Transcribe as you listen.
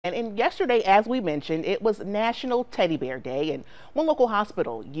And yesterday, as we mentioned, it was National Teddy Bear Day, and one local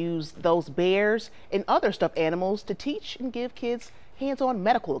hospital used those bears and other stuffed animals to teach and give kids hands-on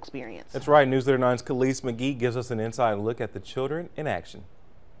medical experience. That's right. News Leader 9's Khalees McGee gives us an inside look at the children in action.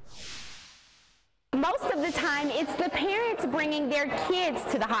 Most of the time, it's the parents bringing their kids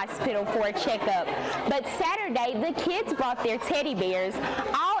to the hospital for a checkup. But Saturday, the kids brought their teddy bears,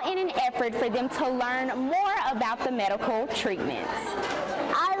 all in an effort for them to learn more about the medical treatments.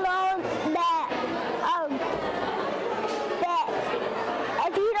 I learned that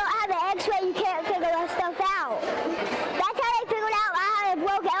if you don't have an x-ray, you can't figure that stuff out. That's how they figured out I had a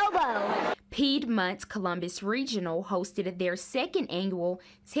broke elbow. Piedmont Columbus Regional hosted their second annual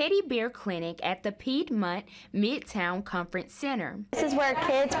Teddy Bear Clinic at the Piedmont Midtown Conference Center. This is where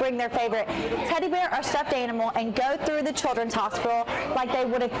kids bring their favorite teddy bear or stuffed animal and go through the children's hospital like they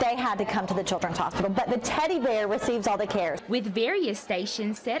would if they had to come to the children's hospital. But the teddy bear receives all the care. With various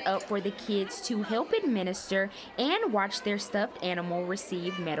stations set up for the kids to help administer and watch their stuffed animal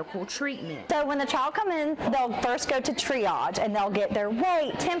receive medical treatment. So when the child comes in, they'll first go to triage and they'll get their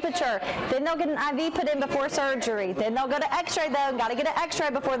weight, temperature, then they'll get an IV put in before surgery. Then they'll go to x-ray though, got to get an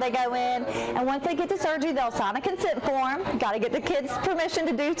x-ray before they go in. And once they get to surgery, they'll sign a consent form. Got to get the kids permission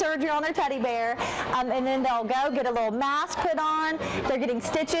to do surgery on their teddy bear. And then they'll go get a little mask put on. They're getting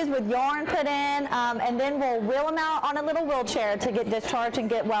stitches with yarn put in. And then we'll wheel them out on a little wheelchair to get discharged and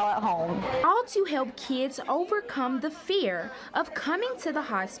get well at home. All to help kids overcome the fear of coming to the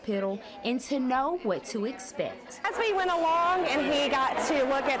hospital and to know what to expect. As we went along and he got to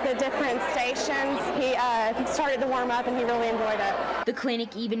look at the different stations, he started to warm up and he really enjoyed it. The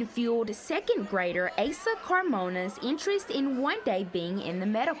clinic even fueled second grader Asa Carmona's interest in one day being in the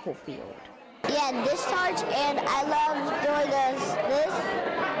medical field. Yeah, discharge, and I love doing this,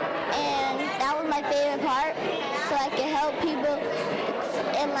 and that was my favorite part, so I can help people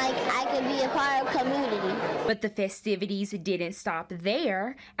and I can be a part of community. But the festivities didn't stop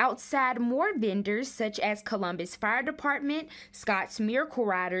there. Outside, more vendors such as Columbus Fire Department, Scott's Miracle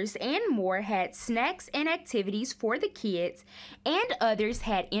Riders, and more had snacks and activities for the kids, and others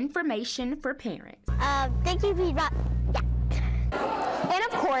had information for parents. Thank you, Piedmont. And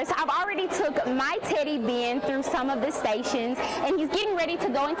of course, I've already took my Teddy Ben through some of the stations, and he's getting ready to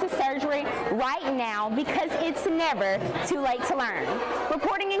go into surgery right now because it's never too late to learn.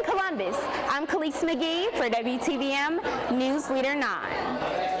 Reporting in Columbus, I'm Khalees McGee for WTVM News Leader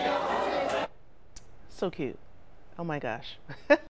 9. So cute. Oh my gosh.